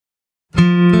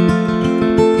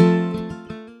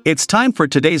It's time for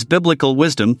today's biblical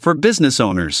wisdom for business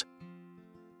owners.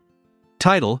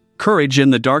 Title: Courage in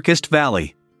the Darkest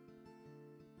Valley.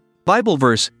 Bible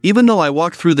verse: Even though I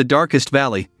walk through the darkest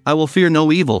valley, I will fear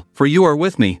no evil, for you are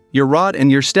with me, your rod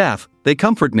and your staff, they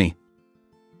comfort me.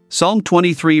 Psalm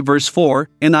 23 verse 4,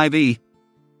 NIV.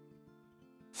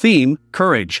 Theme: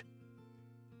 Courage.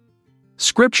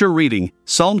 Scripture reading: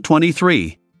 Psalm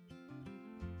 23.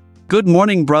 Good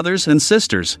morning, brothers and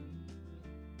sisters.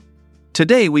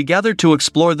 Today we gather to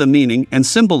explore the meaning and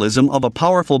symbolism of a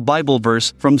powerful Bible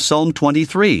verse from Psalm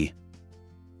 23.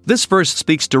 This verse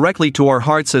speaks directly to our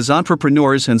hearts as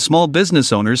entrepreneurs and small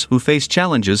business owners who face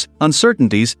challenges,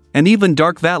 uncertainties, and even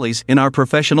dark valleys in our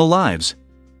professional lives.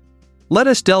 Let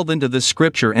us delve into this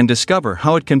scripture and discover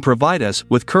how it can provide us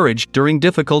with courage during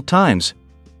difficult times.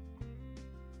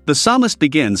 The psalmist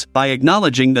begins by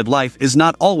acknowledging that life is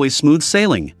not always smooth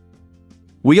sailing.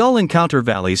 We all encounter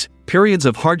valleys, periods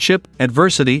of hardship,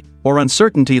 adversity, or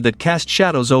uncertainty that cast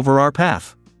shadows over our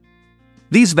path.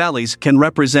 These valleys can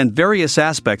represent various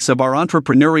aspects of our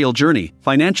entrepreneurial journey: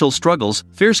 financial struggles,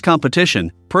 fierce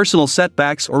competition, personal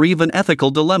setbacks, or even ethical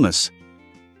dilemmas.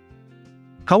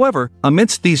 However,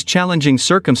 amidst these challenging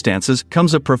circumstances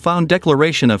comes a profound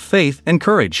declaration of faith and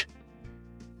courage.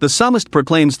 The psalmist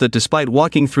proclaims that despite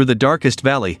walking through the darkest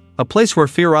valley, a place where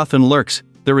fear often lurks,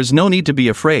 there is no need to be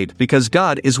afraid because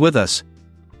God is with us.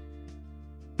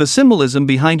 The symbolism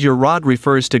behind your rod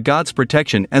refers to God's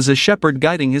protection as a shepherd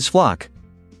guiding his flock.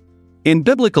 In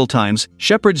biblical times,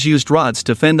 shepherds used rods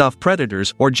to fend off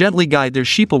predators or gently guide their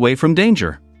sheep away from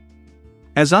danger.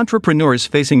 As entrepreneurs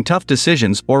facing tough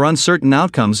decisions or uncertain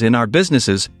outcomes in our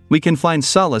businesses, we can find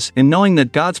solace in knowing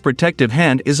that God's protective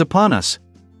hand is upon us.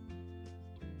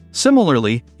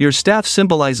 Similarly, your staff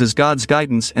symbolizes God's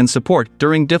guidance and support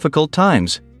during difficult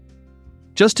times.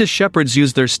 Just as shepherds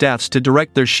use their staffs to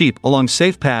direct their sheep along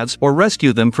safe paths or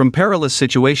rescue them from perilous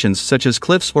situations such as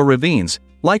cliffs or ravines,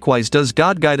 likewise does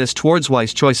God guide us towards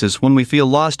wise choices when we feel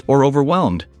lost or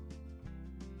overwhelmed.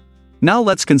 Now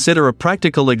let's consider a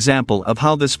practical example of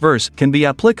how this verse can be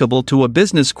applicable to a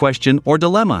business question or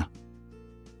dilemma.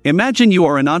 Imagine you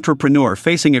are an entrepreneur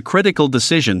facing a critical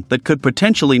decision that could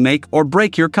potentially make or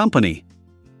break your company.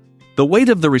 The weight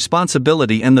of the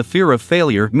responsibility and the fear of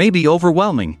failure may be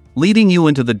overwhelming, leading you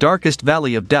into the darkest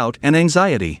valley of doubt and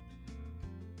anxiety.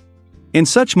 In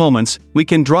such moments, we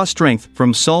can draw strength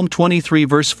from Psalm 23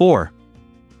 verse 4.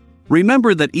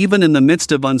 Remember that even in the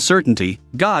midst of uncertainty,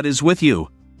 God is with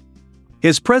you.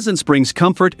 His presence brings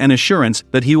comfort and assurance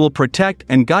that He will protect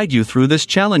and guide you through this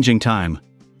challenging time.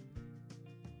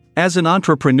 As an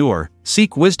entrepreneur,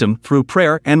 seek wisdom through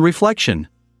prayer and reflection.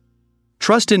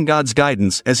 Trust in God's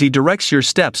guidance as He directs your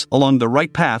steps along the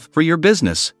right path for your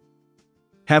business.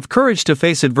 Have courage to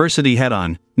face adversity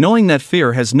head-on, knowing that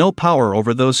fear has no power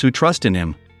over those who trust in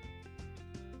Him.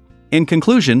 In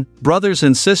conclusion, brothers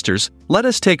and sisters, let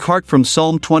us take heart from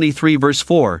Psalm 23 verse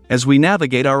 4 as we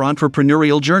navigate our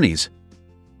entrepreneurial journeys.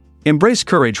 Embrace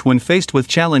courage when faced with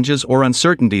challenges or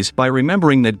uncertainties by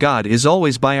remembering that God is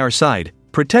always by our side,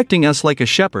 protecting us like a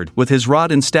shepherd with His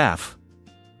rod and staff.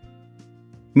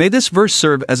 May this verse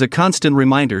serve as a constant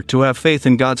reminder to have faith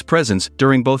in God's presence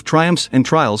during both triumphs and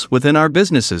trials within our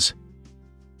businesses.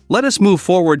 Let us move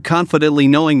forward confidently,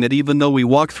 knowing that even though we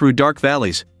walk through dark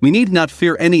valleys, we need not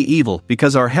fear any evil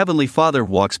because our Heavenly Father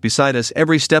walks beside us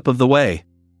every step of the way.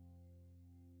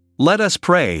 Let us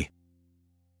pray.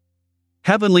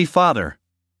 Heavenly Father,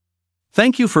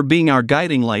 thank You for being our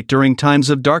guiding light during times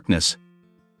of darkness.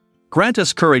 Grant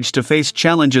us courage to face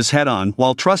challenges head-on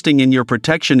while trusting in Your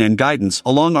protection and guidance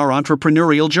along our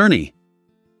entrepreneurial journey.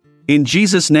 In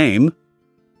Jesus' name,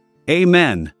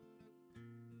 Amen.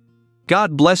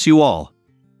 God bless you all.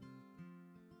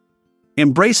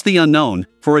 Embrace the unknown,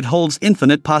 for it holds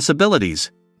infinite possibilities.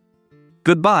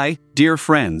 Goodbye, dear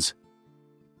friends.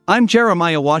 I'm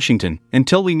Jeremiah Washington.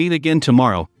 Until we meet again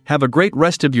tomorrow, have a great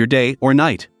rest of your day or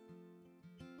night.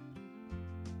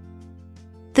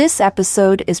 This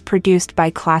episode is produced by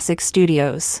Classic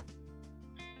Studios.